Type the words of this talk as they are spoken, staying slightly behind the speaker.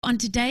on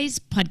today's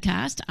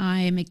podcast, I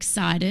am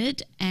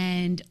excited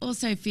and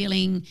also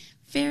feeling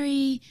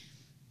very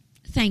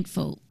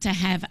thankful to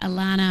have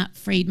Ilana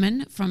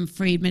Freadman from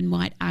Freadman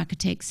White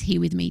Architects here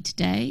with me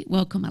today.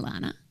 Welcome,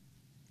 Ilana.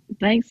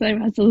 Thanks so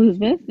much,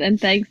 Elizabeth, and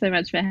thanks so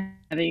much for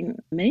having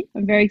me.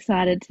 I'm very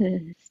excited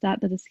to start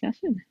the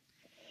discussion.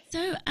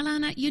 So,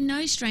 Ilana, you're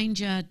no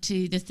stranger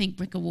to the Think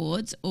Brick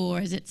Awards, or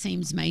as it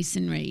seems,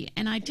 masonry.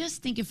 And I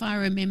just think if I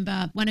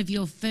remember one of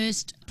your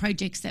first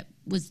projects that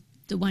was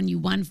the one you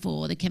won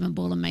for, the Kevin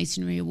Ball and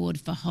Masonry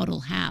Award for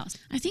Hoddle House,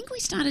 I think we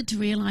started to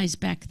realise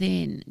back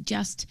then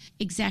just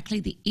exactly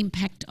the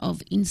impact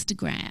of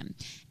Instagram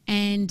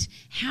and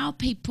how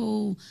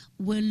people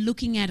were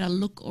looking at a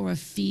look or a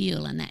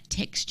feel and that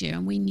texture.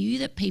 And we knew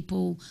that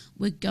people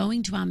were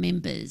going to our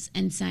members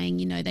and saying,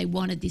 you know, they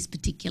wanted this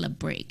particular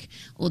brick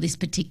or this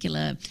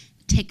particular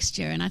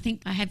texture, and I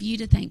think I have you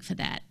to thank for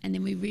that. And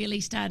then we really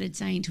started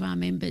saying to our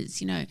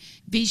members, you know,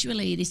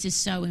 visually this is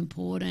so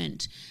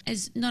important,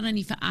 as not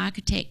only for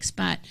architects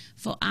but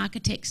for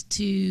architects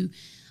to,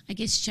 I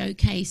guess,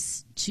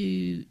 showcase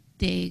to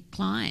their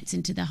clients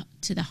and to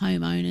the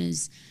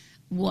homeowners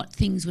what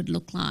things would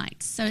look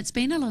like. So it's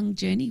been a long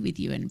journey with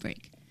you and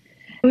brick.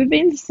 We've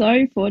been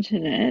so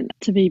fortunate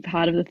to be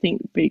part of the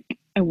Think Brick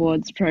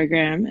Awards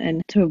program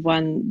and to have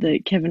won the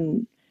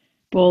Kevin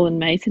Ball and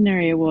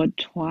Masonry Award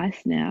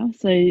twice now.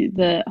 So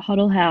the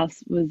Hoddle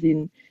House was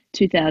in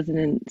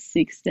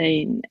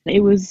 2016. It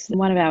was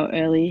one of our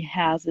early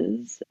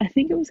houses. I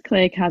think it was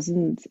Claire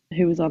Cousins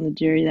who was on the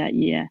jury that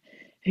year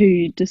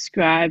who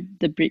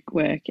described the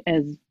brickwork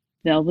as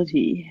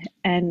velvety.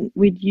 And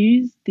we'd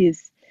used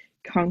this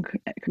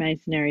concrete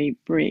masonry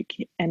brick,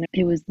 and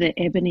it was the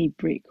ebony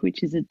brick,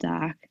 which is a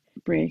dark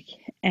brick.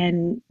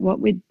 And what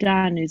we'd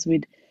done is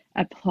we'd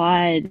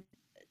applied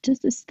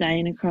just a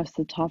stain across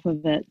the top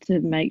of it to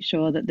make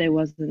sure that there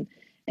wasn't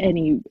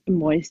any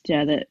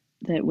moisture that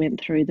went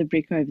through the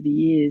brick over the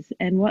years.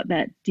 And what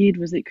that did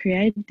was it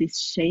created this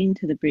sheen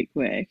to the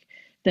brickwork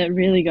that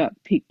really got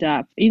picked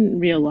up. In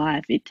real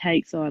life, it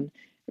takes on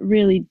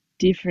really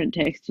different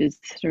textures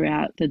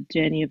throughout the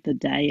journey of the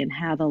day and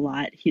how the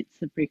light hits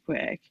the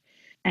brickwork.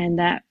 And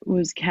that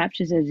was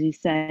captured, as you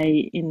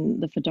say, in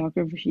the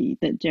photography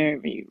that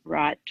Jeremy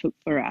Wright took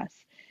for us.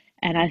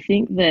 And I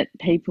think that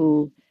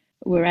people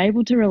were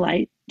able to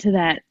relate to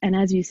that. And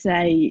as you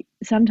say,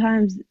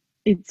 sometimes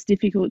it's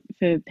difficult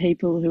for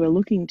people who are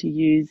looking to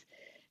use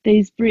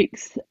these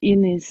bricks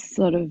in this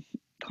sort of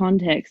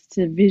context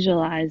to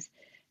visualize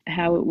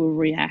how it will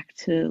react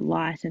to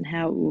light and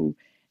how it will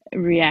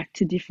react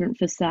to different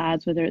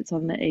facades, whether it's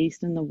on the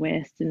east and the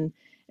west and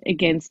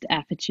against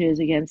apertures,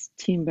 against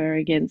timber,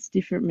 against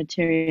different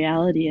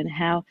materiality, and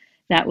how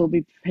that will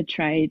be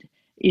portrayed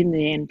in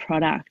the end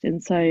product.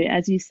 And so,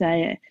 as you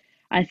say,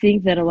 I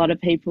think that a lot of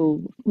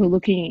people were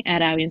looking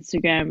at our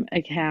Instagram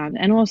account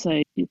and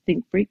also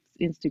Think Brick's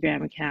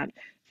Instagram account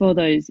for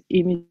those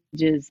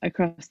images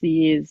across the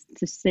years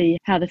to see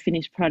how the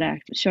finished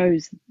product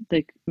shows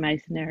the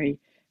masonry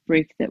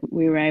brick that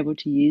we were able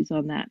to use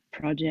on that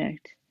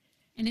project.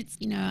 And it's,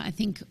 you know, I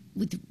think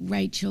with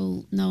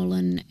Rachel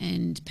Nolan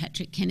and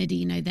Patrick Kennedy,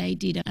 you know, they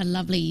did a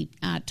lovely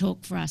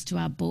talk for us to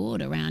our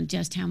board around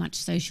just how much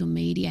social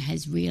media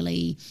has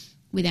really,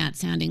 without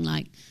sounding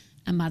like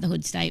a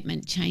motherhood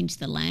statement, changed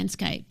the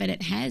landscape. But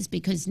it has,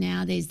 because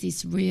now there's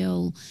this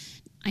real,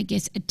 I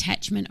guess,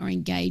 attachment or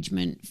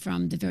engagement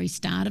from the very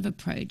start of a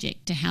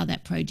project to how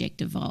that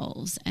project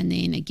evolves. And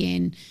then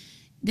again,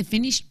 the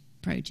finished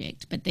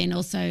project, but then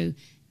also,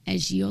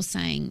 as you're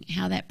saying,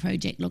 how that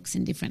project looks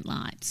in different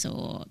lights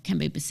or can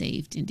be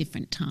perceived in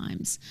different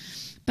times.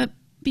 But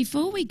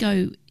before we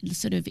go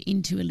sort of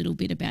into a little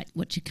bit about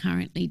what you're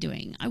currently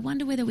doing, I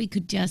wonder whether we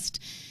could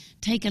just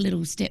take a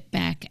little step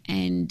back,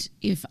 and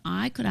if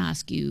I could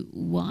ask you,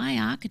 why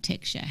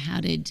architecture? How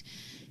did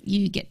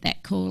you get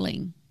that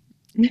calling?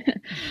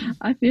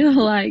 I feel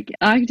like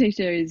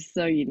architecture is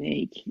so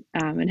unique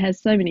and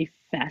has so many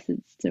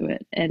facets to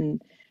it.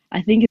 And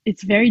I think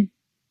it's very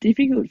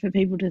difficult for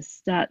people to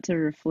start to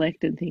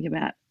reflect and think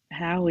about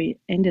how we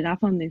ended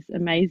up on this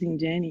amazing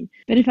journey.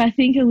 But if I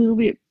think a little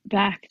bit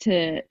back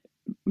to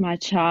my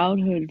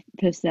childhood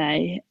per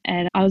se,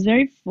 and I was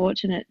very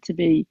fortunate to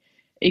be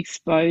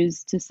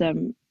exposed to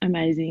some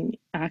amazing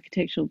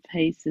architectural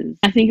pieces.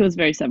 I think it was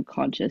very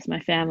subconscious. My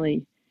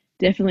family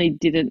definitely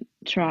didn't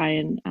try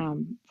and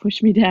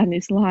push me down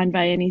this line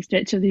by any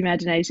stretch of the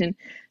imagination,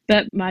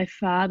 but my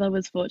father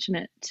was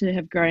fortunate to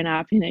have grown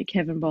up in a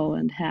Kevin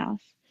Boland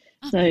house.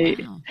 Oh, So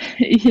wow.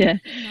 yeah,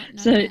 I did not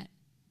know so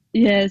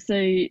that.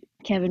 so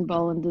Kevin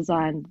Boland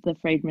designed the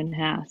Freadman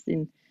house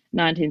in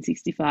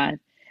 1965,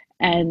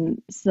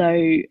 and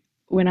so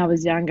when I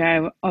was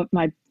younger,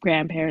 my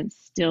grandparents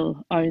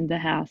still owned the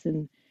house,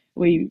 and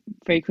we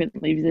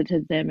frequently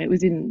visited them. It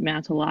was in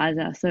Mount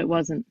Eliza, so it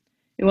wasn't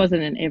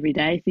an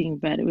everyday thing,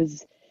 but it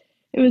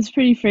was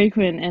pretty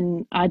frequent,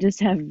 and I just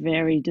have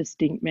very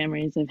distinct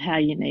memories of how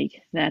unique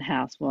that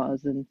house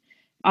was. And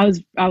I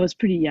was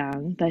pretty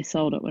young. They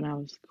sold it when I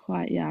was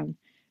quite young,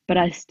 but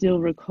I still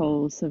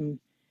recall some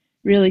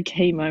really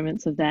key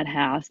moments of that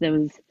house. There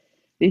was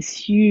this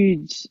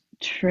huge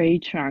tree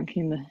trunk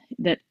in the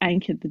that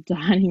anchored the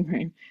dining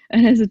room.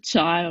 And as a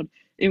child,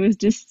 it was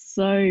just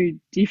so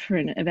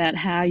different about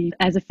how you,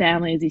 as a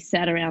family, as you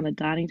sat around the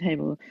dining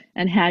table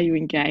and how you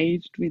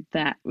engaged with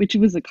that, which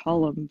was a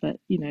column, but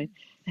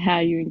how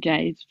you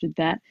engaged with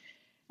that.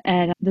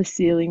 And the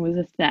ceiling was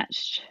a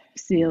thatched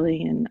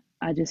ceiling, and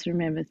I just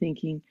remember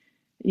thinking,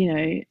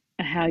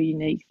 how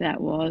unique that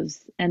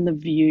was, and the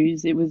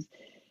views. It was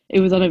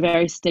on a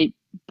very steep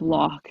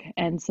block,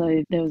 and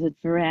so there was a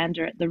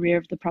veranda at the rear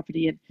of the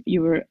property, and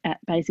you were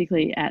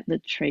basically at the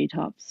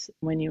treetops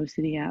when you were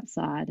sitting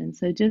outside. And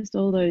so just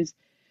all those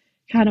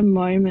kind of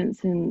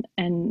moments and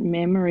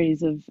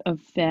memories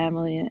of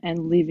family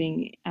and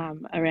living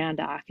around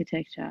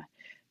architecture.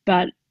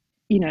 But,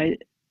 you know,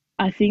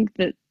 I think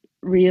that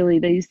really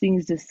these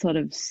things just sort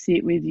of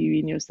sit with you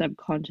in your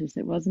subconscious.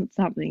 It wasn't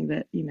something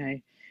that,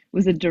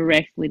 was a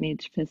direct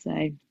lineage per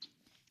se.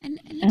 And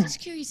I'm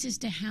just curious as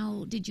to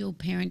how did your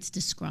parents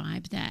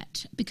describe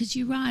that? Because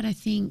you're right, I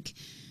think,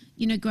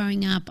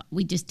 growing up,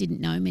 we just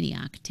didn't know many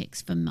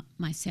architects for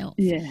myself.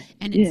 Yeah,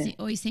 And yeah. it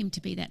always seemed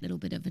to be that little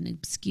bit of an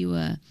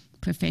obscure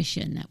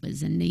profession that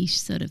was a niche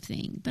sort of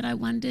thing. But I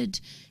wondered,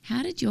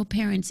 how did your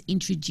parents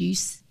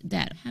introduce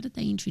that? How did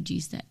they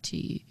introduce that to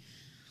you?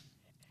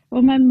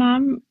 Well, my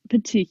mum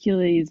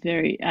particularly is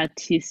very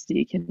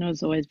artistic and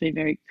has always been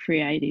very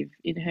creative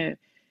in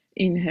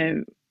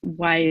her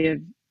way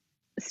of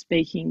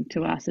speaking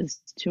to us as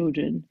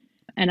children.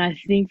 And I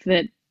think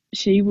that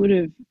she would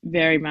have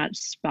very much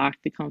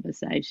sparked the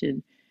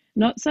conversation,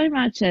 not so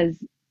much as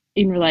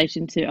in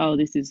relation to, oh,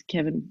 this is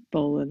Kevin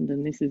Boland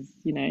and this is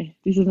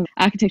an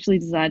architecturally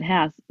designed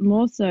house,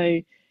 more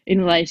so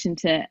in relation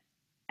to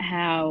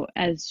how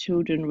as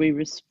children we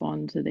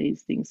respond to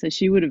these things. So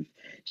she would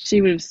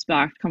have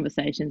sparked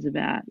conversations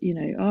about,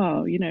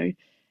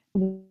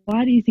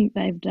 why do you think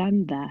they've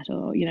done that?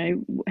 Or,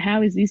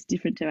 how is this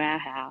different to our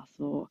house?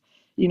 Or,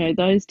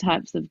 those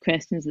types of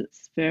questions that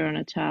spur on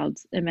a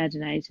child's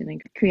imagination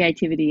and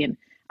creativity and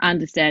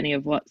understanding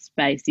of what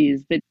space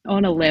is, but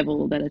on a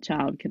level that a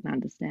child can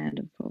understand,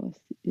 of course.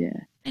 Yeah.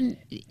 And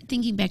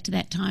thinking back to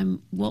that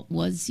time, what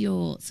was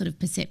your sort of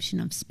perception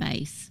of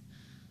space?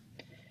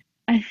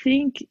 I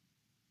think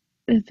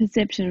the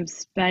perception of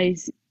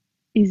space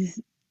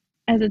is,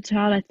 as a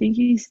child, I think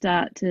you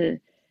start to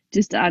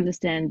just to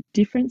understand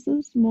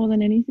differences more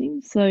than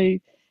anything. So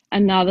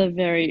another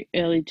very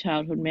early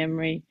childhood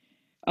memory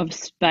of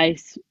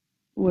space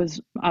was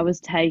I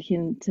was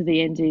taken to the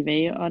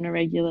NGV on a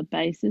regular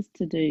basis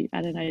to do,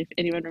 I don't know if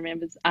anyone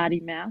remembers Artie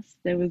Mouse.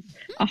 There was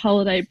a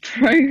holiday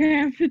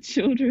program for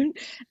children,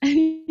 and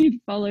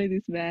you'd follow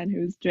this man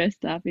who was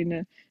dressed up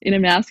in a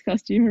mouse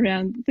costume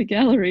around the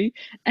gallery,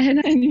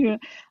 and you were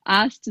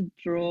asked to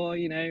draw,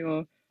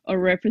 or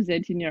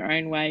represent in your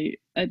own way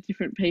a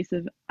different piece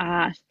of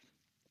art.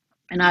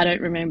 And I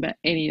don't remember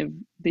any of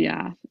the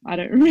art. I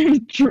don't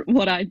remember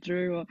what I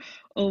drew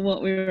or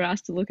what we were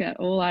asked to look at.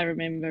 All I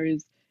remember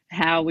is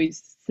how we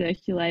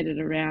circulated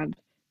around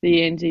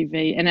the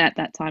NGV. And at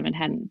that time, it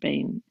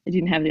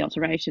didn't have the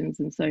alterations.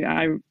 And so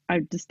I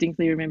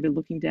distinctly remember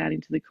looking down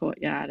into the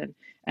courtyard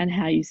and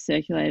how you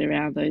circulate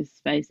around those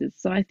spaces.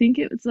 So I think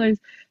it was those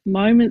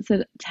moments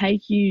that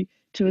take you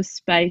to a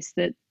space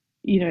that,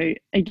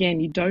 again,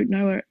 you don't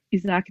know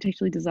is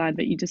architecturally designed,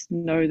 but you just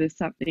know there's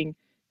something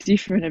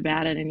different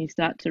about it, and you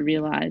start to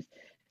realize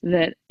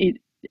that it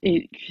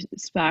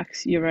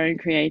sparks your own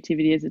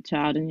creativity as a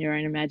child and your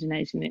own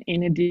imagination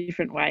in a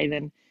different way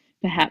than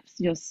perhaps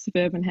your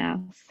suburban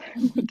house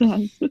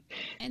does.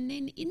 And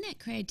then in that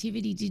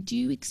creativity, did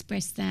you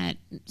express that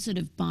sort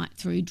of bite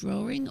through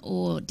drawing,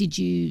 or did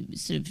you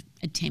sort of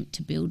attempt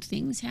to build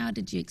things? How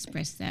did you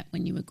express that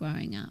when you were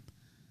growing up?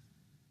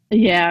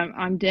 Yeah,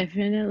 I'm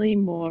definitely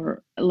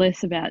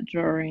less about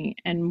drawing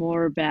and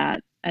more about,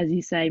 as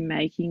you say,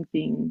 making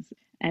things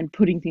and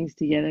putting things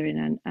together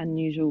in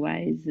unusual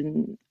ways.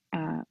 And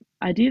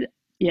I did,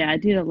 yeah, I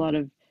did a lot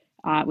of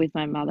art with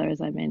my mother,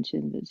 as I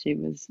mentioned, that she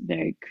was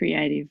very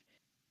creative.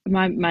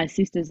 My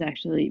sister's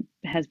actually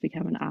has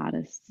become an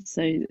artist,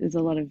 so there's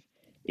a lot of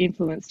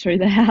influence through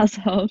the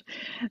household.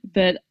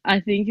 But I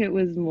think it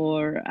was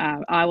more,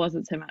 I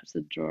wasn't so much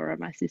the drawer.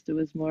 My sister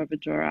was more of a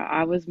drawer.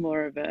 I was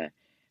more of a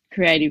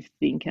creative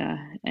thinker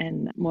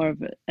and more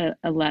of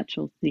a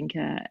lateral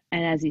thinker.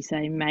 And as you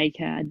say,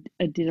 maker.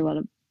 I did a lot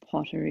of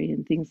pottery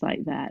and things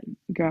like that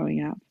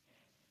growing up.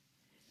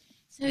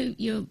 So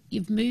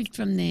you've moved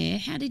from there.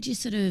 How did you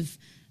sort of,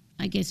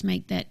 I guess,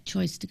 make that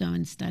choice to go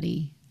and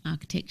study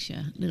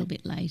architecture a little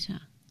bit later?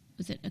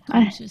 Was it a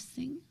I conscious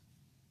thing?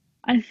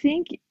 I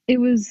think it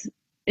was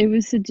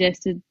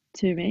suggested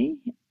to me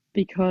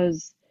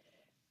because,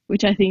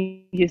 which I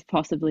think is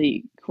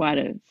possibly quite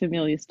a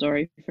familiar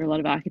story for a lot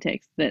of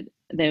architects, that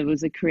there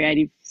was a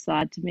creative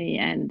side to me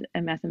and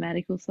a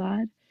mathematical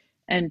side,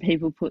 and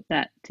people put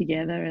that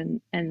together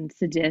and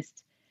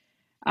suggest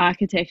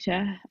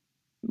architecture.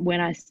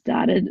 When I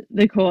started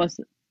the course,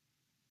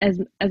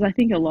 as I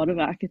think a lot of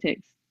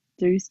architects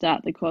do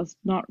start the course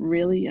not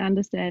really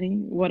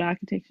understanding what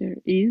architecture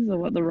is or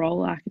what the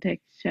role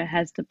architecture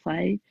has to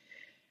play,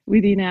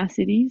 within our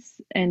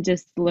cities, and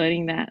just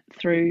learning that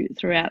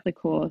throughout the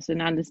course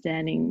and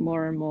understanding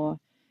more and more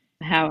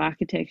how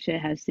architecture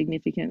has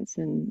significance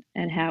and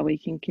how we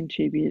can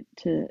contribute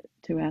to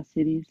our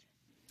cities.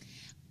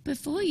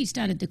 Before you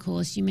started the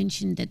course, you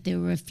mentioned that there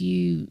were a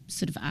few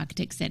sort of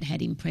architects that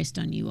had impressed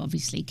on you.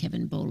 Obviously,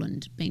 Kevin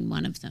Borland being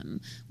one of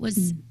them.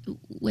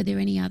 Were there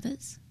any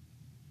others?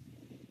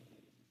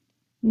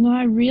 No,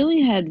 I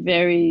really had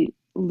very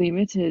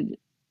limited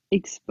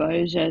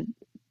exposure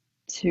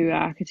to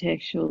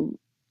architectural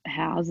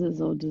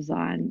houses or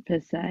design per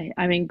se.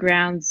 I mean,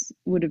 grounds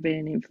would have been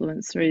an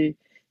influence through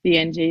the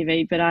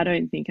NGV, but I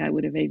don't think I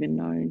would have even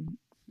known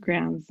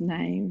grounds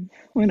name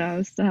when I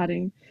was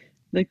starting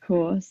the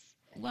course.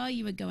 While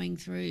you were going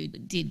through,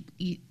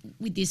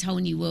 with this whole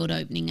new world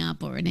opening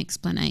up or an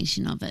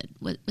explanation of it,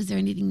 was there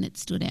anything that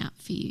stood out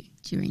for you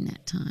during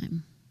that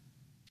time?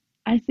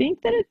 I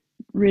think that it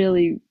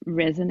really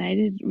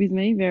resonated with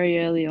me very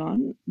early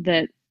on,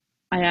 that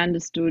I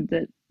understood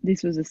that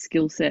this was a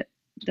skill set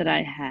that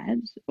I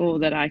had, or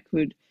that I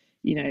could,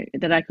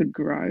 that I could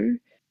grow,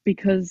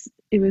 because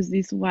it was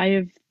this way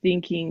of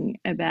thinking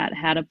about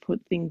how to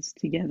put things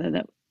together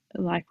that,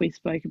 like we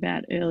spoke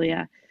about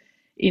earlier,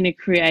 in a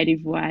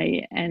creative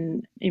way,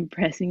 and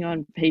impressing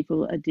on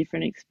people a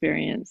different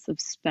experience of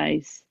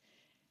space.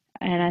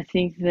 And I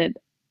think that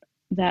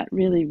that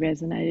really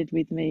resonated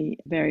with me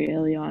very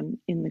early on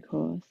in the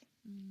course.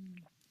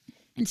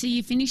 And so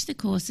you finished the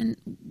course, and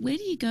where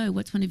do you go?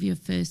 What's one of your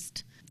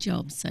first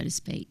jobs, so to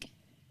speak?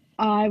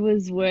 I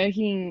was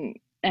working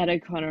at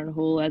O'Connor and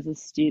Hall as a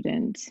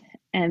student,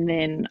 and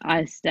then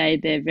I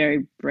stayed there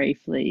very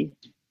briefly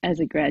as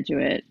a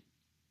graduate.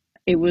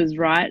 It was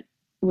right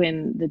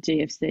when the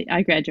GFC,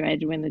 I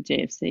graduated when the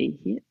GFC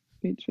hit,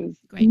 which was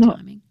Great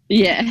timing.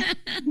 Yeah,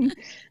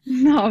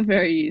 not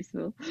very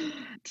useful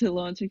to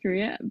launch a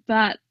career.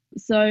 But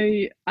so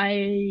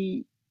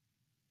I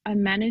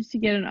managed to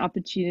get an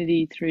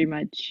opportunity through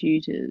my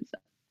tutors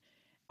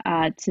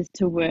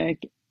to work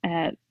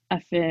at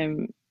a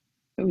firm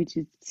which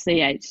is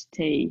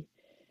CHT,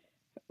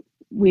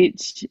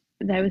 which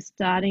they were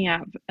starting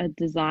up a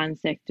design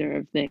sector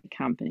of their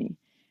company,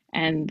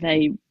 and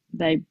they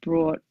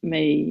brought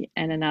me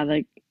and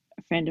another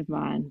friend of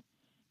mine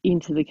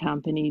into the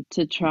company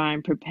to try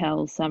and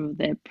propel some of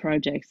their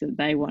projects that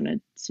they wanted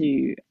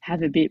to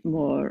have a bit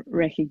more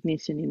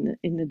recognition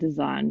in the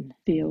design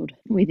field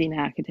within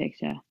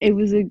architecture. It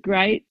was a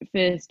great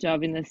first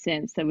job in the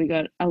sense that we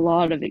got a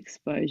lot of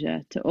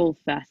exposure to all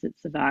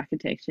facets of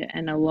architecture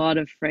and a lot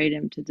of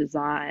freedom to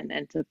design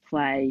and to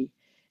play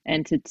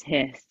and to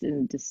test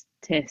and just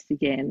test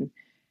again.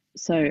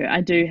 So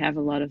I do have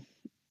a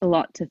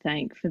lot to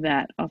thank for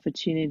that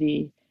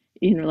opportunity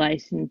in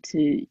relation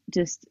to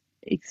just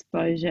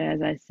exposure,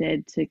 as I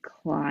said, to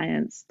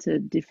clients, to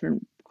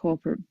different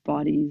corporate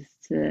bodies,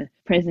 to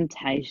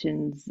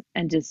presentations,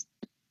 and just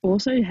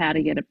also how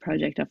to get a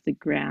project off the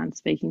ground,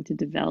 speaking to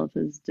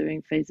developers,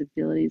 doing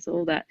feasibilities,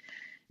 all that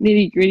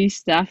nitty gritty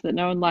stuff that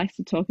no one likes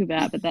to talk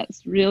about, but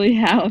that's really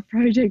how a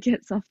project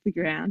gets off the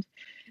ground.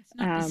 It's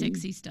not the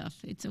sexy stuff.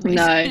 It's always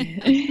No,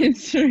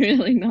 it's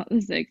really not the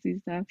sexy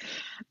stuff,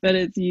 but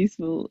it's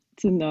useful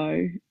to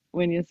know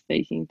when you're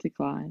speaking to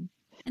clients.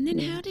 And then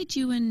how did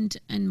you and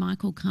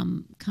Michael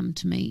come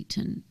to meet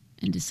and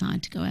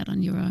decide to go out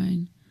on your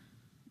own?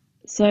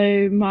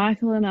 So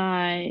Michael and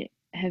I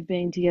have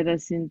been together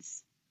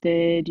since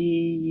third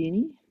year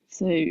uni,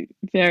 so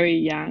very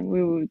young.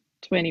 We were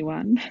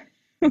 21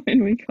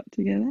 when we got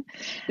together.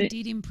 I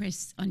did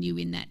impress on you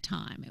in that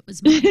time. It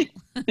was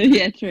Michael.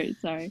 Yeah, true.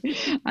 Sorry,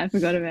 I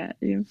forgot about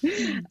him.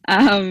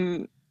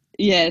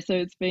 Yeah, so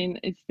it's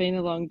been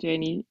a long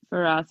journey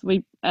for us.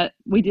 We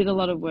did a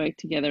lot of work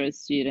together as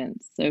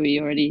students, so we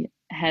already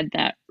had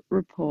that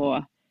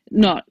rapport.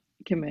 Not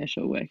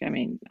commercial work. I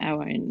mean,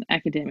 our own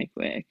academic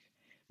work.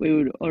 We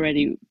would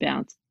already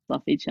bounce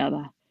off each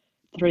other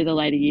through the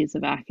later years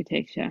of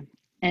architecture,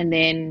 and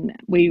then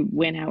we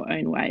went our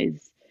own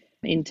ways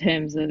in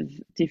terms of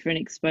different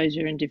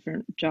exposure and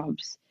different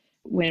jobs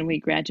when we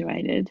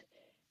graduated.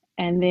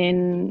 And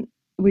then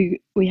we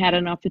had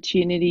an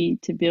opportunity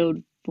to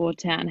build 4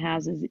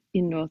 townhouses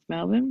in North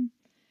Melbourne,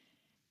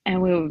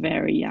 and we were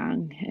very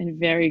young and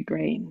very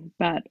green,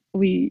 but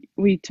we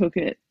took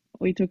it.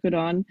 We took it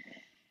on,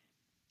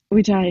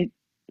 which I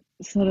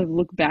sort of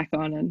look back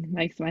on and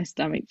makes my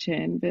stomach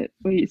churn, but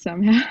we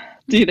somehow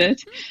did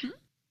it.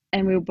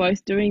 And we were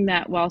both doing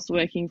that whilst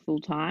working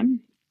full time.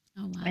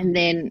 Oh, wow. And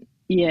then,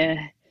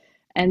 yeah,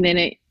 and then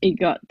it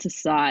got to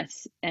site,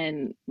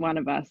 and one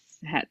of us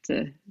had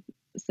to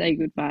say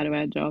goodbye to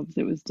our jobs.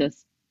 It was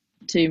just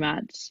too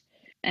much.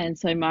 And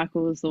so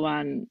Michael was the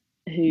one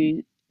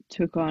who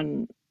took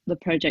on the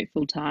project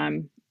full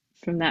time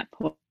from that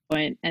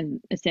point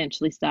and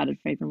essentially started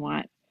Freadman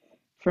White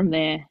from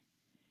there.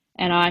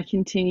 And I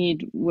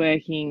continued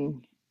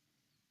working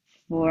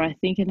for, I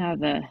think,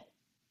 another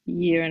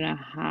year and a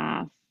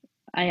half.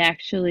 I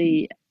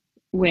actually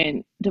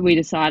we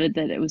decided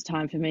that it was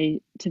time for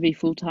me to be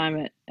full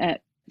time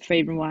at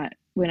Freadman White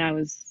when I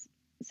was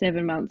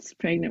 7 months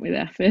pregnant with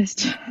our first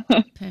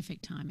child.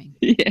 Perfect timing.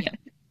 Yeah.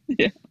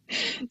 Yeah.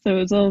 So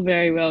it's all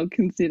very well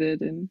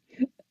considered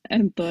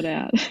and thought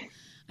out.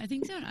 I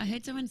think so. I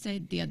heard someone say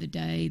the other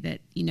day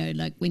that,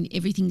 like when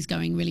everything's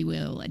going really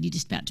well and you're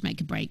just about to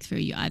make a breakthrough,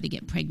 you either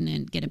get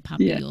pregnant, get a Yeah,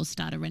 puppy, or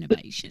start a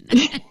renovation.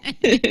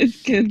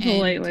 it's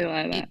completely And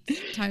like that.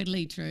 it's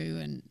totally true.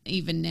 And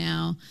even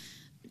now,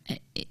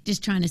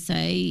 just trying to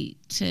say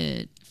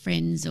to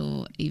friends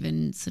or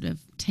even sort of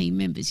team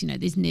members,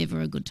 there's never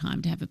a good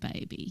time to have a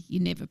baby.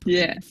 You're never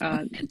Yeah, prepared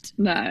for it.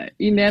 no,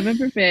 you never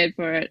prepared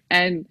for it.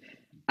 And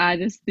I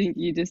just think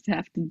you just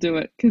have to do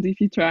it because if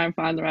you try and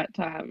find the right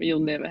time, you'll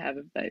never have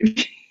a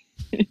baby.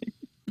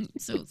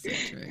 It's also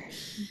true.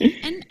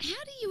 And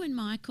how do you and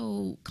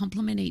Michael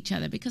complement each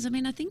other? Because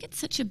I think it's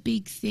such a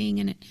big thing,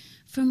 and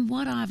from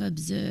what I've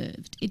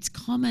observed, it's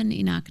common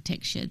in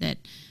architecture that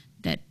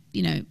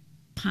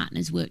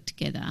partners work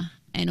together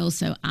and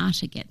also are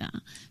together.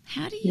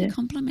 How do you Yeah.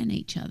 complement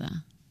each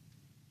other?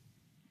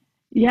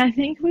 Yeah, I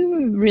think we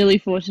were really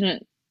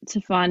fortunate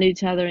to find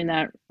each other in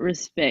that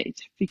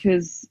respect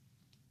because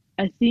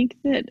I think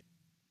that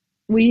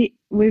we're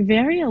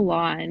very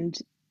aligned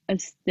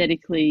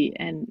aesthetically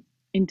and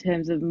in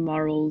terms of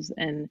morals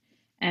and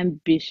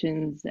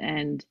ambitions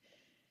and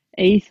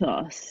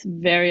ethos,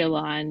 very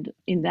aligned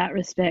in that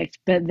respect.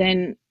 But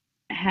then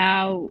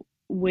how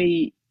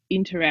we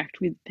interact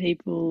with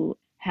people,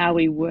 how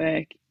we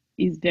work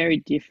is very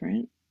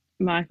different.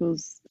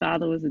 Michael's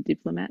father was a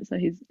diplomat, so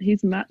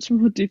he's much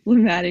more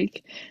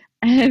diplomatic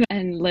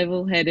and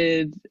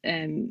level-headed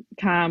and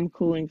calm,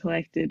 cool, and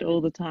collected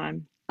all the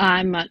time.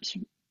 I'm much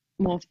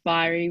more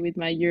fiery with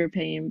my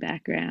European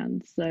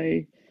background,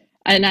 so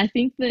and I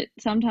think that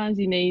sometimes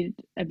you need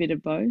a bit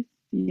of both.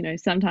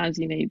 Sometimes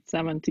you need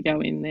someone to go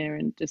in there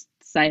and just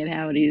say it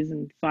how it is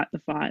and fight the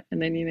fight,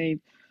 and then you need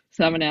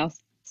someone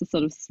else to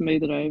sort of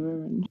smooth it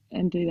over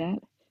and do that.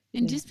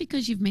 And Yeah. just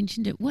because you've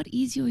mentioned it, what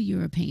is your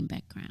European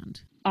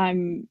background?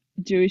 I'm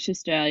Jewish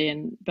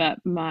Australian,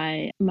 but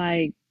my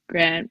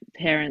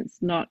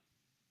grandparents, not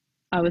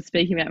I was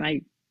speaking about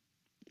my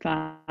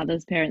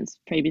father's parents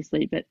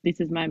previously, but this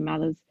is my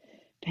mother's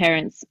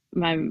parents.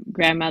 My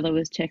grandmother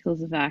was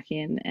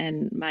Czechoslovakian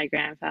and my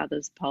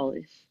grandfather's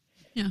Polish.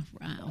 Oh,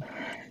 wow.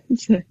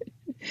 So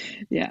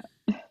yeah.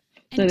 So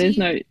And do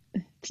you,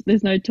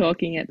 there's no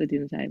talking at the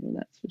dinner table,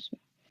 that's for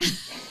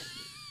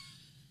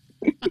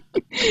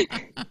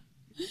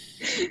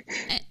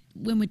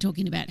when we're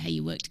talking about how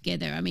you work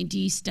together, do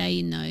you stay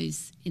in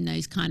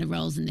those kind of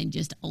roles and then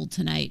just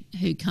alternate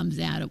who comes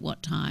out at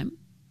what time?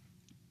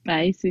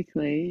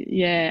 basically,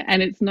 yeah.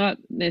 And it's not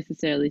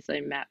necessarily so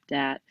mapped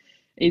out.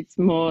 It's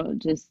more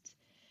just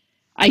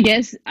I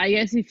guess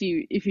if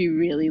you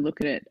really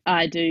look at it,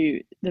 I do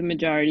the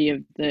majority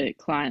of the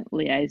client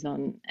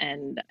liaison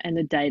and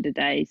the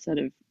day-to-day sort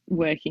of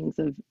workings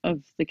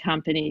of the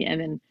company,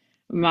 and then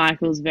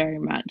Michael's very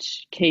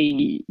much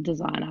key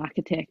design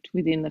architect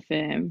within the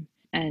firm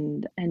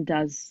and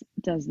does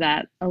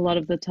that a lot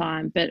of the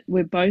time. But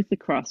we're both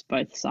across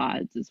both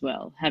sides as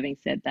well. Having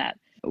said that,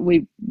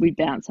 we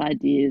bounce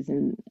ideas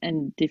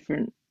and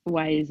different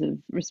ways of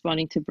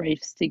responding to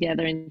briefs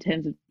together in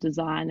terms of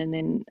design, and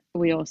then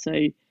we also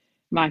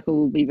Michael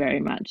will be very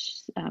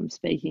much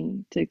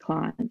speaking to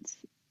clients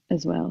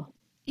as well.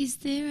 Is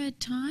there a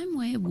time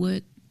where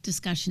work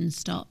discussion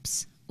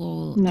stops,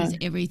 or No, does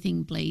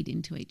everything bleed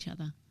into each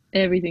other?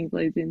 everything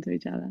bleeds into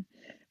each other.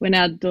 When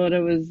our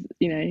daughter was,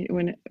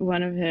 when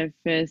one of her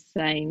first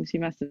sayings, she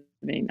must have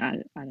been, I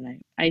don't know,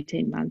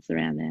 18 months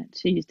around that,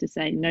 she used to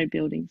say, no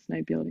buildings,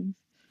 no buildings,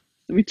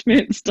 which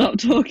meant stop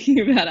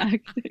talking about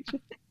architecture.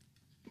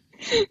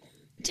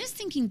 Just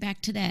thinking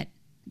back to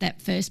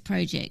that first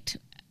project,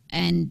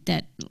 and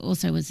that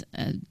also was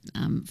a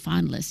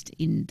finalist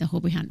in the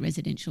Horbury Hunt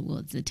Residential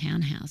Awards, the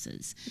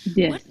townhouses.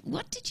 Yes.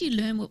 What did you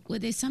learn? Were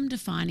there some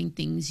defining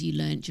things you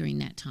learned during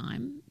that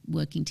time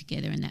working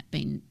together, and that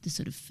being the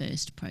sort of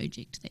first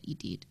project that you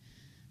did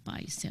by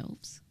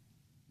yourselves?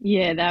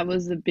 Yeah, that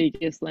was the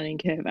biggest learning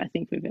curve I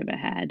think we've ever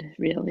had,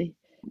 really.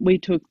 We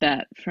took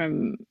that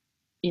from,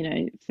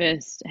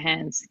 first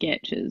hand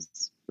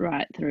sketches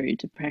right through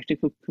to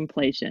practical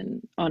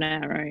completion on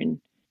our own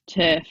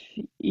turf,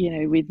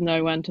 with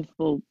no one to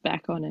fall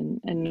back on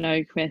and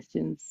no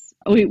questions.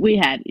 We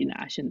had,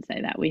 I shouldn't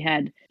say that. We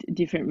had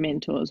different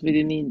mentors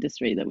within the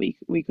industry that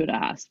we could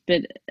ask,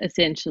 but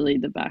essentially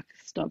the buck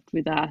stopped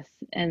with us.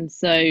 And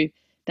so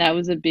that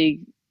was a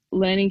big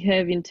learning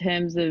curve in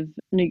terms of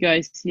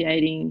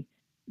negotiating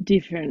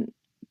different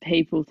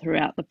people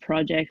throughout the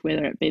project,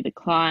 whether it be the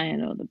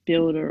client or the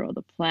builder or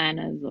the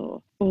planners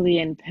or the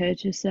end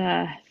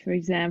purchaser, for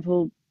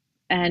example.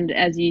 And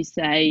as you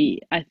say,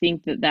 I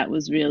think that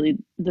was really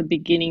the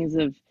beginnings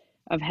of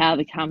how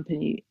the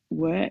company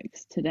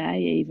works today,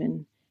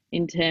 even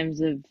in terms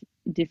of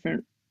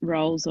different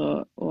roles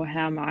or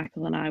how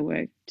Michael and I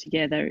work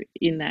together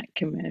in that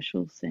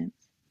commercial sense.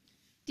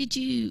 Did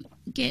you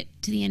get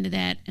to the end of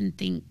that and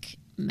think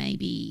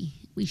maybe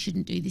we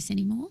shouldn't do this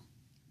anymore?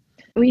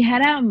 We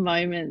had our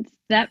moments.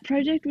 That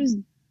project was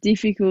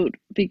difficult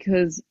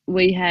because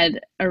we had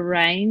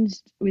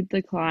arranged with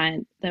the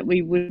client that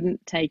we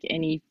wouldn't take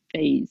any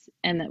fees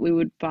and that we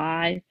would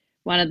buy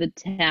one of the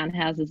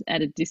townhouses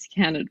at a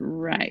discounted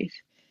rate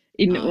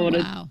in Oh, order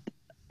wow.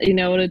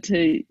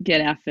 to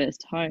get our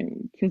first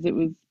home, because it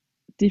was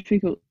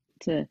difficult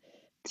to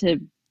to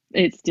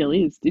it still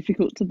is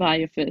difficult to buy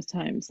your first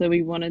home. So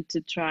we wanted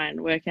to try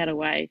and work out a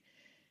way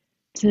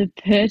to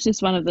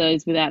purchase one of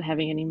those without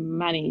having any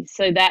money.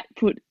 So that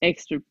put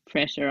extra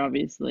pressure,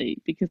 obviously,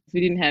 because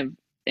we didn't have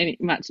any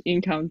much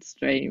income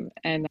stream,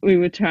 and we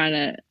were trying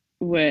to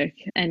work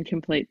and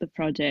complete the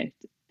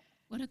project.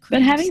 What a But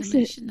creative having said,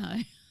 solution, though.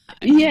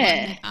 Only one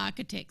yeah, that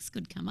architects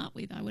could come up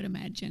with, I would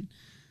imagine.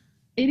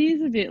 it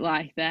is a bit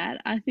like that.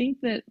 I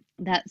think that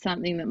that's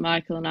something that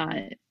Michael and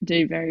I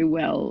do very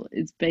well,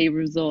 is be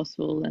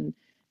resourceful and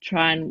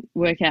try and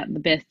work out the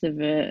best of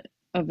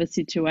a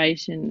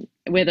situation,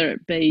 whether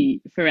it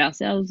be for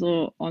ourselves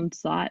or on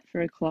site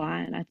for a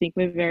client. I think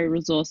we're very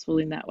resourceful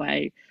in that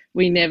way.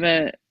 We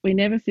never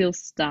feel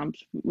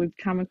stumped. We've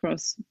come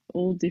across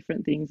all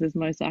different things, as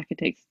most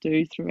architects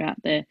do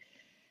throughout their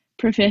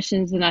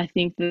professions, and I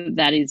think that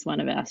that is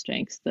one of our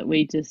strengths, that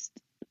we just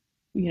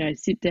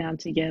sit down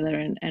together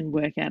and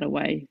work out a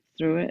way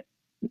through it.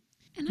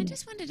 And I Yeah.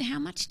 just wondered how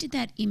much did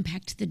that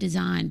impact the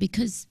design?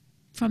 Because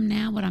from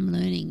now, what I'm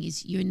learning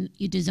is you're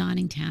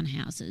designing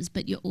townhouses,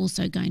 but you're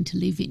also going to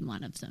live in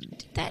one of them.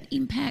 Did that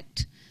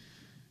impact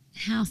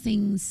how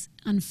things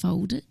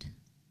unfolded?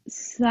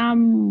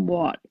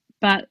 Somewhat,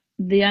 but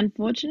the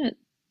unfortunate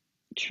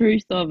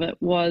truth of it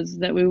was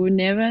that we were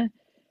never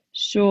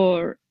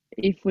sure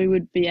if we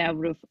would be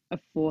able to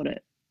afford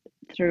it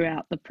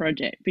throughout the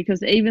project,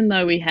 because even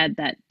though we had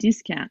that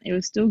discount, it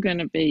was still going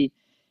to be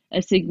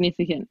a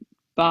significant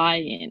buy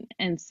in.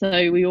 And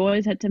so we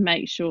always had to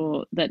make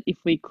sure that if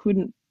we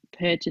couldn't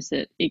purchase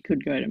it, it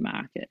could go to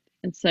market.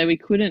 And so we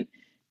couldn't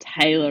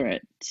tailor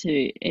it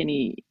to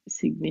any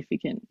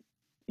significant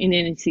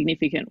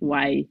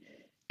way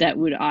that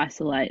would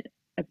isolate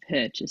a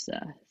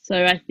purchaser.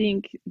 So I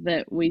think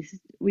that we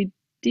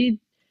did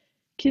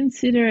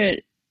consider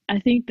it. I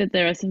think that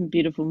there are some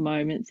beautiful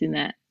moments in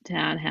that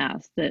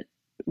townhouse that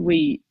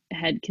we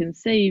had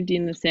conceived,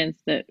 in the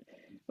sense that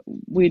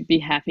we'd be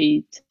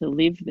happy to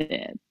live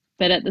there.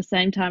 But at the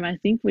same time, I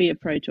think we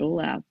approach all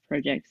our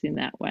projects in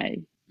that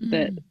way,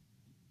 that Mm.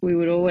 we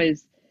would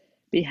always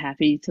be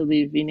happy to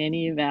live in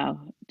any of our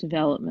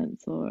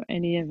developments or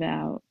any of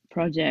our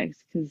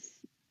projects, because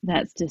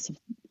that's just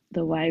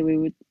the way we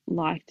would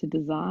like to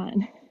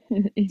design.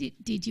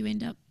 Did you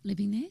end up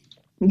living there?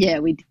 Yeah,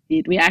 we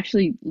did. We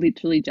actually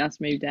literally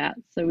just moved out.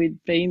 So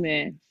we'd been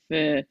there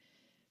for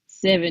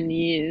 7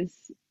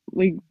 years.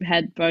 We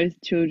had both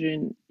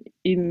children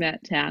in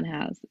that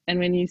townhouse. And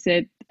when you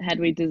said, had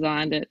we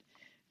designed it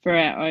for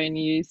our own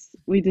use,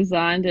 we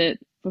designed it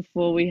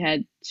before we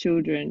had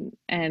children.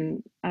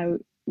 And I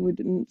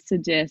wouldn't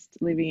suggest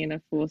living in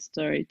a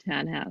four-story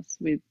townhouse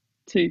with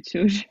two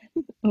children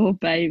or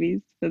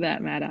babies for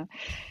that matter,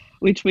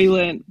 which we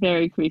learnt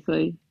very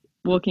quickly.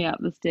 Walking up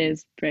the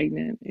stairs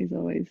pregnant is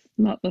always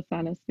not the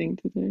funnest thing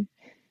to do.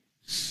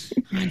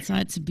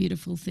 Hindsight's a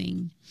beautiful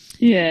thing.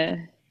 Yeah,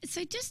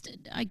 So, just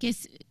I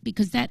guess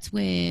because that's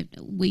where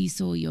we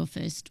saw your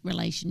first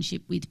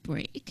relationship with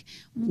brick.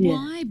 yeah.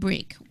 Why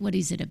brick? What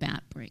is it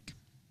about brick?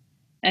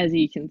 As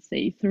you can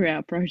see through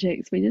our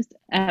projects, we just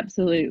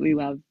absolutely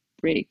love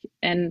brick.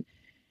 And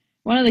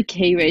one of the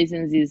key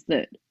reasons is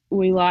that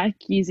we like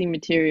using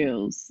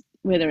materials,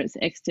 whether it's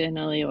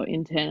externally or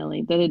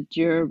internally, that are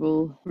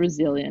durable,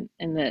 resilient,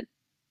 and that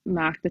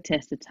mark the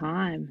test of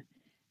time.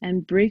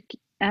 And brick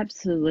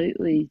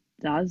absolutely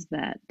does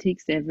that,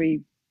 ticks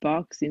every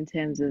box in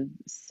terms of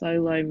so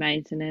low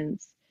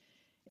maintenance.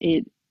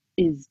 It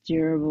is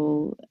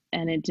durable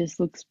and it just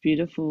looks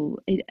beautiful.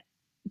 It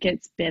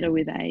gets better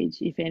with age,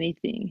 if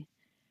anything.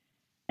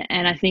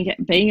 And I think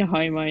being a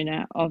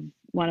homeowner of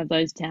one of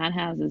those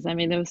townhouses, I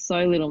mean, there was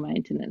so little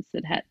maintenance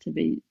that had to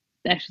be,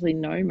 actually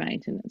no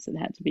maintenance that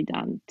had to be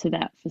done to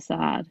that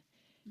facade.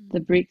 The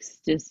bricks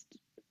just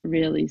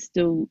really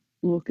still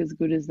look as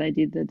good as they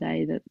did the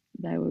day that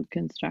they were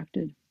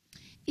constructed.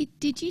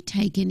 Did you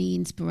take any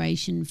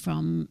inspiration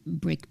from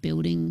brick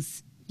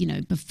buildings,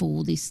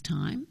 before this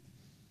time?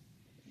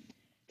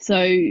 So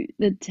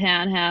the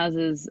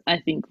townhouses, I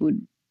think,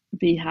 would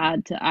be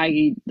hard to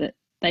argue that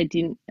they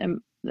didn't.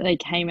 They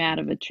came out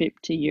of a trip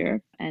to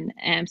Europe and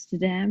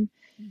Amsterdam.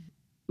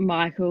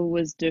 Michael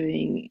was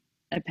doing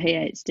a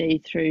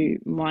PhD through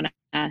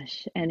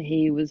Monash, and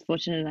he was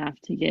fortunate enough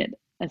to get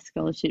a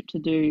scholarship to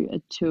do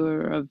a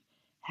tour of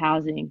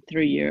housing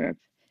through Europe.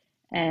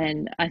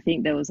 And I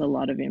think there was a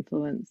lot of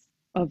influence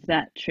of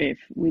that trip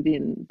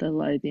within the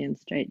Lothian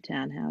Street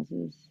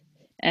townhouses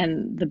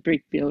and the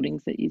brick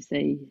buildings that you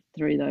see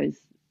through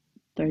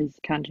those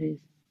countries.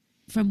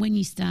 From when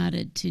you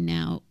started to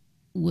now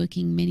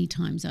working many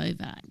times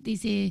over,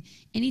 is there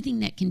anything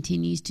that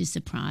continues to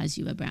surprise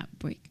you about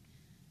brick?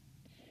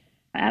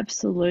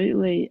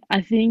 Absolutely.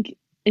 I think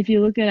if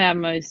you look at our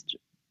most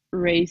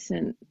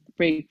recent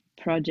brick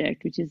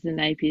project, which is the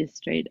Napier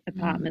Street Mm.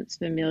 apartments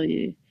for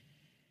Milieu,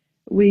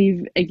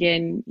 we've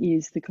again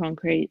used the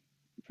concrete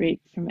brick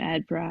from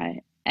Adbri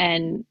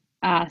and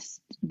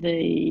asked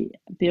the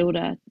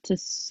builder to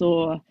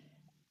saw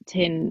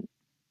 10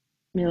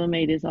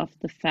 millimeters off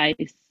the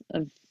face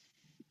of,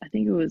 I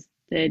think it was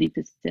 30%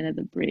 of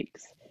the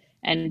bricks,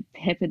 and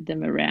peppered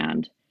them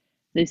around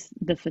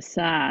the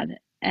facade.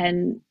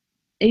 And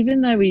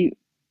even though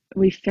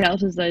we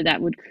felt as though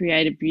that would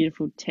create a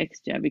beautiful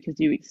texture because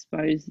you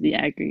expose the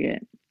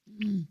aggregate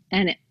Mm.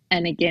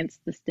 and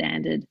against the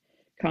standard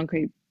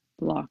concrete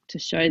block to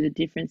show the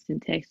difference in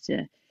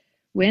texture,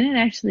 when it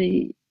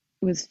actually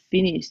was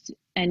finished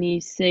and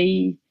you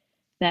see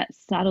that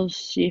subtle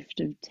shift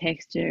of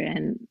texture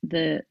and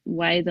the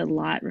way the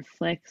light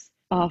reflects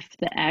off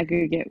the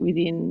aggregate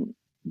within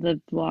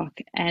the block,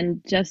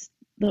 and just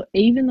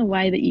even the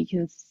way that you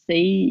can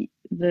see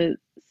the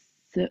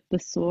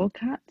saw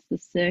cuts, the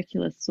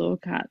circular saw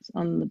cuts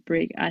on the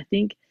brick, I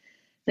think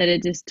that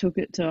it just took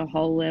it to a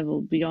whole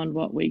level beyond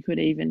what we could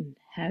even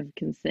have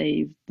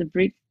conceived. The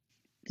brick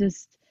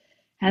just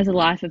has a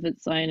life of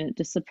its own. It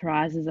just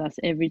surprises us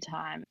every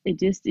time. It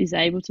just is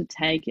able to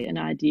take an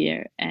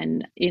idea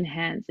and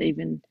enhance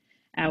even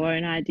our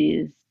own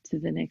ideas to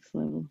the next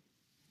level.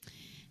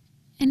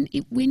 And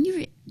when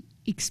you're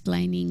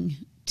explaining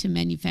to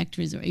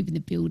manufacturers or even the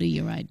builder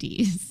your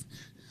ideas,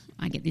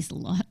 I get this a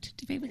lot.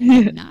 Do people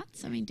go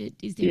nuts? I mean,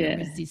 is there a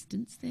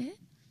resistance there?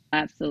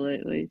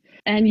 Absolutely.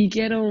 And you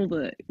get all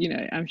the,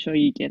 I'm sure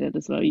you get it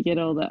as well. You get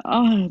all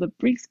the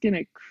brick's going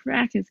to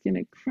crack, it's going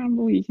to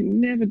crumble. You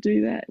can never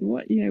do that.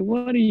 What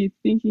are you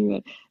thinking?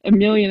 That a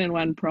million and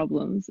one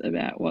problems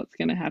about what's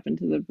going to happen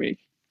to the brick,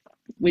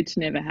 which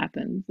never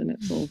happens, and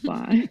it's all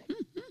fine.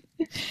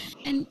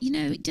 And,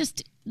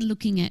 just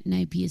looking at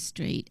Napier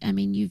Street, I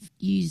mean, you've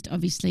used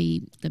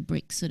obviously the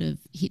brick sort of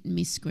hit and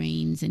miss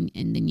screens, and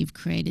then you've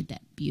created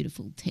that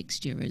beautiful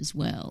texture as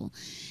well.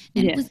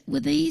 And Yes.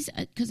 were these,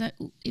 because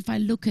if I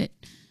look at,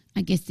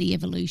 I guess, the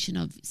evolution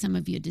of some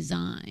of your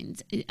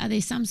designs, are there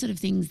some sort of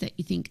things that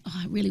you think,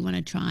 I really want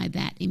to try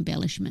that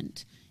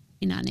embellishment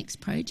in our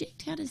next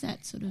project? How does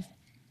that sort of...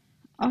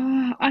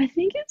 I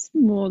think it's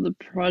more the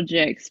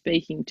project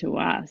speaking to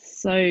us.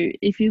 So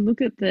if you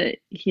look at the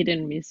hit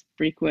and miss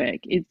brickwork,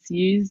 it's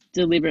used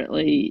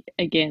deliberately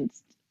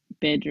against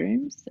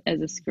bedrooms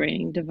as a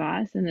screening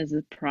device and as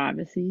a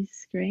privacy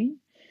screen.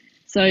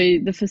 So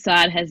the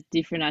facade has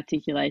different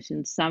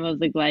articulations. Some of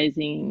the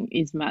glazing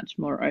is much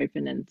more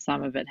open and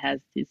some of it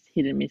has this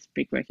hit and miss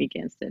brickwork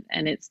against it.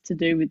 And it's to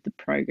do with the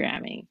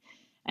programming.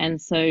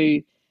 And so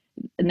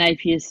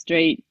Napier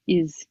Street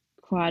is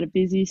quite a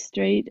busy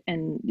street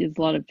and there's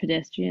a lot of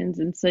pedestrians.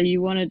 And so you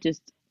want to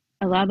just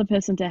allow the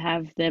person to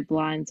have their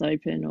blinds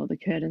open or the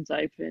curtains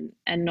open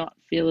and not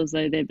feel as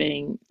though they're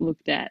being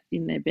looked at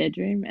in their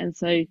bedroom. And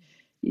so,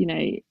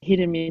 hit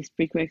and miss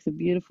brickwork's a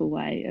beautiful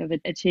way of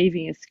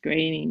achieving a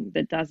screening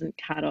that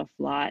doesn't cut off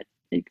light.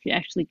 It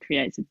actually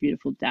creates a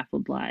beautiful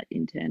dappled light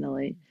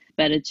internally,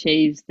 but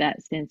achieves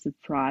that sense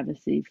of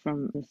privacy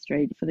from the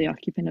street for the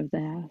occupant of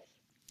the house.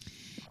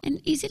 And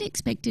is it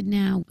expected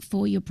now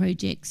for your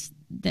projects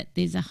that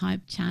there's a high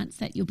chance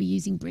that you'll be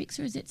using bricks,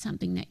 or is it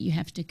something that you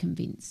have to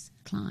convince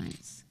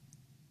clients?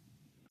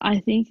 I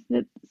think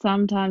that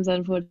sometimes,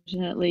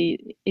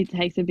 unfortunately, it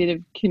takes a bit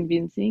of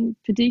convincing,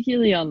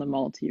 particularly on the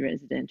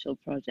multi-residential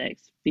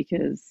projects,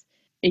 because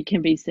it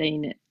can be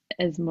seen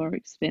as more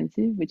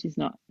expensive, which is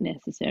not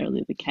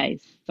necessarily the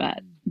case,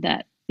 but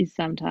that is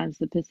sometimes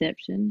the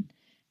perception,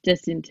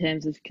 just in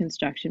terms of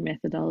construction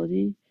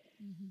methodology.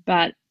 Mm-hmm.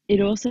 But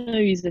it also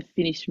is a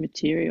finished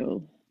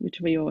material,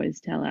 which we always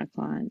tell our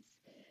clients.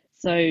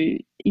 So,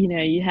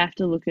 you have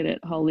to look at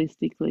it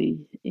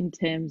holistically in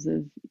terms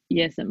of,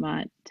 yes, it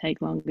might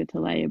take longer to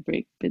lay a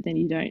brick, but then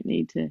you don't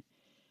need to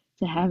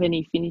have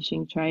any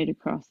finishing trade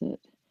across it,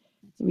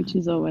 which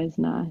is always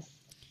nice.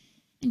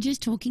 And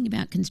just talking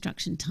about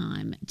construction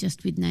time,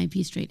 just with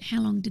Napier Street, how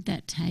long did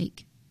that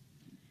take?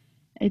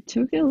 It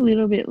took a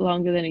little bit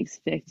longer than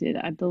expected.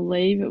 I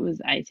believe it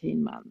was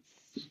 18 months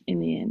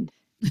in the end.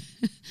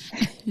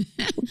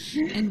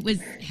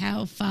 And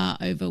how far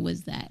over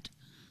was that?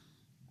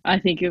 I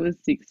think it was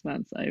 6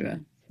 months over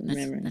from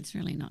memory. That's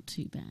really not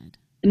too bad.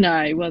 No,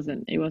 it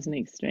wasn't. It wasn't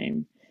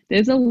extreme.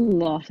 There's a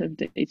lot of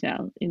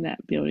detail in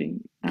that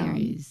building. There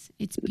is.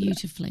 It's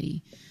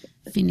beautifully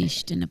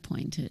finished and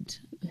appointed.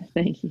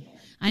 Thank you.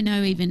 I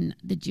know even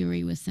the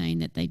jury was saying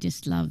that they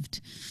just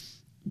loved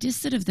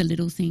just sort of the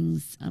little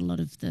things, a lot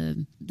of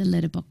the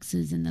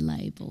letterboxes and the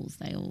labels.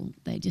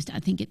 I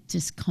think it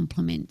just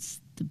complements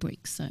the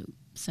brick so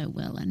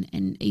well.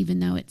 And even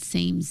though it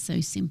seems so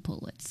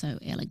simple, it's so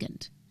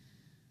elegant.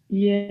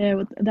 Yeah,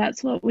 well,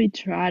 that's what we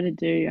try to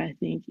do, I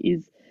think,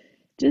 is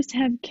just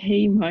have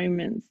key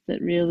moments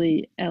that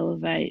really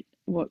elevate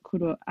what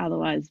could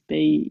otherwise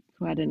be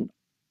quite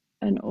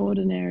an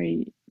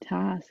ordinary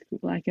task,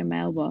 like a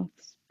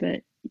mailbox.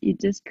 But it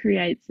just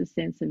creates a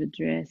sense of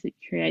address. It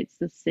creates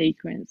the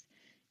sequence,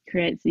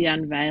 creates the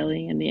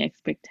unveiling and the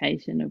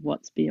expectation of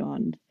what's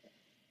beyond.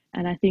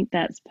 And I think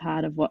that's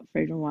part of what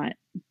Freadman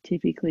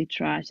typically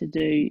try to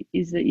do,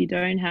 is that you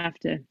don't have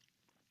to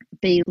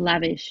be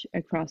lavish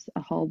across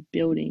a whole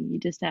building. You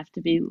just have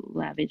to be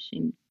lavish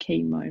in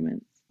key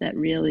moments that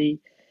really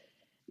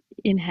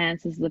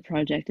enhances the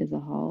project as a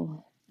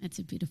whole. That's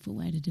a beautiful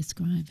way to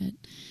describe it.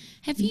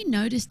 Have you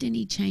noticed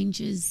any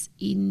changes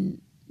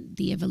in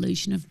the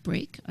evolution of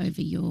brick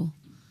over your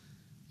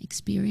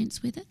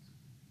experience with it?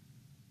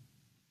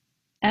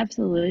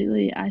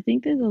 Absolutely. I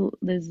think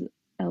there's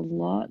a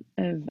lot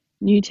of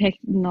new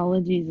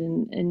technologies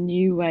and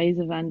new ways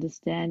of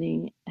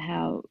understanding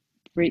how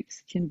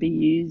bricks can be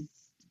used.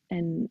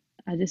 And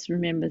I just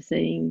remember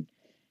seeing,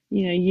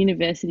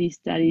 university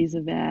studies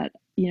about,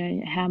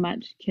 how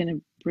much can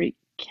a brick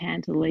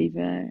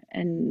cantilever,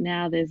 and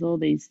now there's all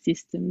these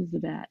systems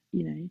about,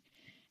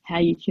 how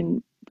you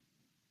can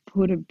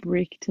put a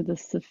brick to the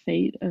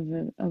soffit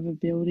of a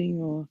building,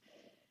 or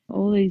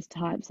all these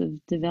types of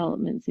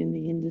developments in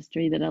the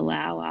industry that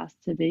allow us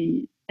to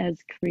be as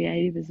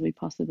creative as we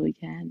possibly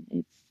can.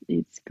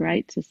 It's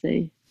great to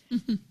see.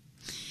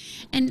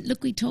 And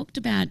look, we talked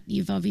about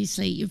you've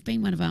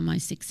been one of our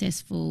most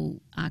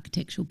successful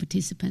architectural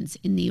participants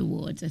in the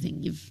awards. I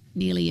think you've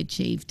nearly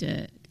achieved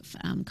a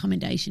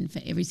commendation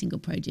for every single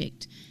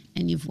project,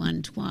 and you've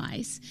won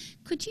twice.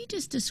 Could you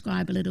just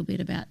describe a little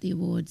bit about the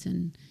awards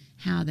and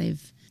how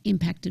they've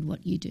impacted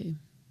what you do?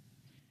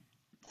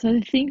 So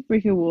I think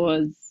Brick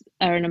Awards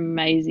are an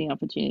amazing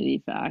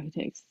opportunity for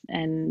architects,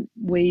 and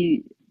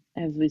we,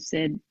 as we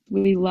said,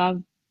 we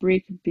love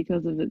brick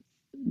because of its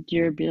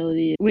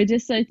durability. We're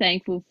just so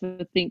thankful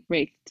for Think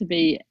Brick to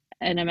be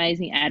an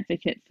amazing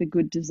advocate for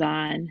good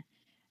design,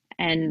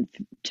 and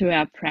to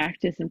our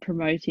practice and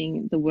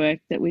promoting the work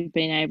that we've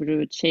been able to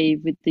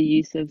achieve with the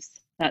use of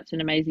such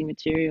an amazing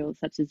material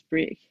such as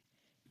brick.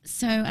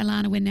 So,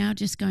 Ilana, we're now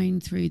just going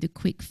through the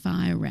quick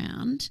fire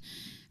round.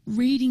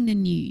 Reading the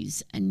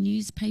news, a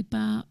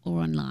newspaper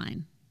or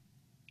online?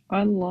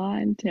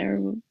 Online,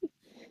 terrible.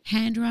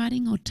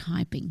 Handwriting or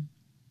typing?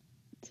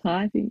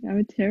 Typing. I'm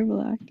a terrible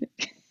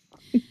architect.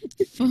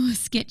 For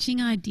sketching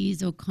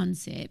ideas or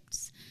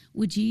concepts,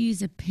 would you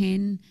use a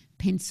pen,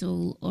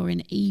 pencil or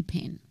an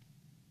e-pen?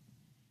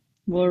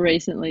 More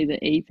recently,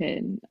 the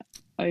e-pen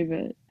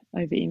over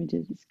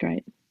images is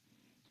great.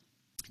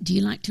 Do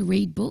you like to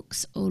read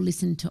books or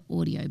listen to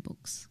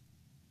audiobooks?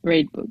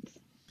 Read books.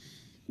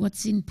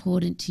 What's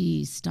important to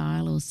you,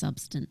 style or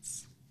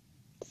substance?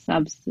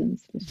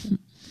 Substance, for sure.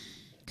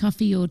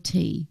 Coffee or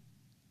tea?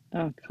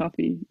 Oh,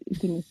 coffee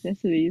is a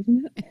necessity,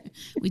 isn't it?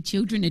 With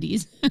children it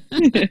is.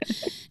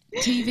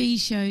 TV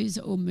shows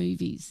or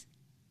movies?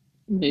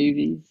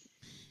 Movies.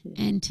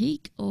 Yeah.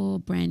 Antique or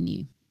brand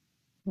new?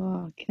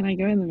 Oh, can I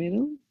go in the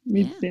middle?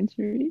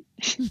 Mid-century?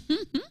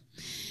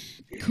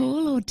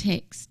 Call or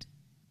text?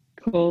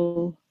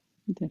 Call,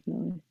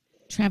 definitely.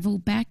 Travel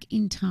back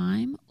in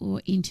time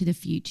or into the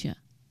future?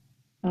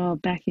 Oh,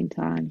 back in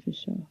time for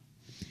sure.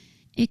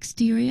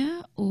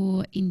 Exterior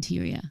or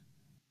interior?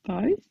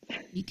 Both.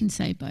 You can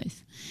say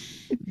both.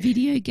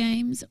 Video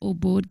games or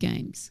board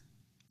games?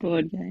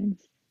 Board games.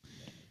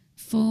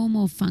 Form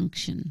or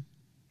function?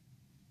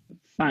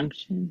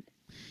 Function.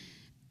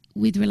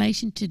 With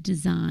relation to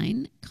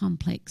design,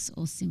 complex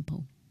or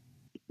simple?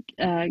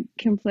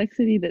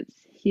 Complexity that's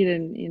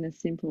hidden in a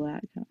simple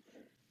outcome.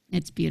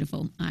 It's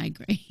beautiful. I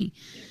agree.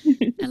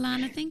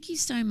 Ilana, thank you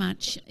so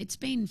much. It's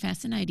been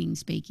fascinating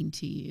speaking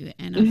to you,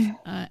 and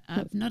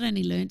I've not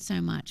only learnt so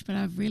much, but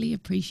I've really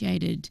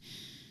appreciated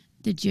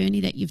the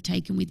journey that you've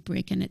taken with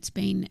brick, and it's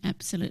been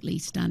absolutely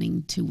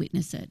stunning to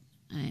witness it.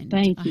 And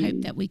Thank you. I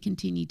hope that we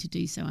continue to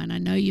do so. And I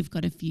know you've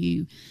got a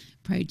few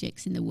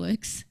projects in the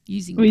works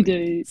using We brick.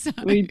 do. So,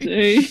 We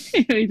do.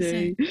 We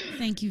do. So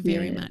thank you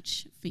very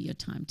much for your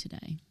time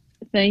today.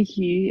 Thank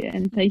you.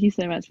 And thank you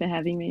so much for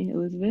having me,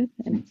 Elizabeth.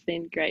 And it's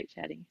been great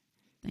chatting.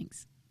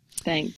 Thanks. Thanks.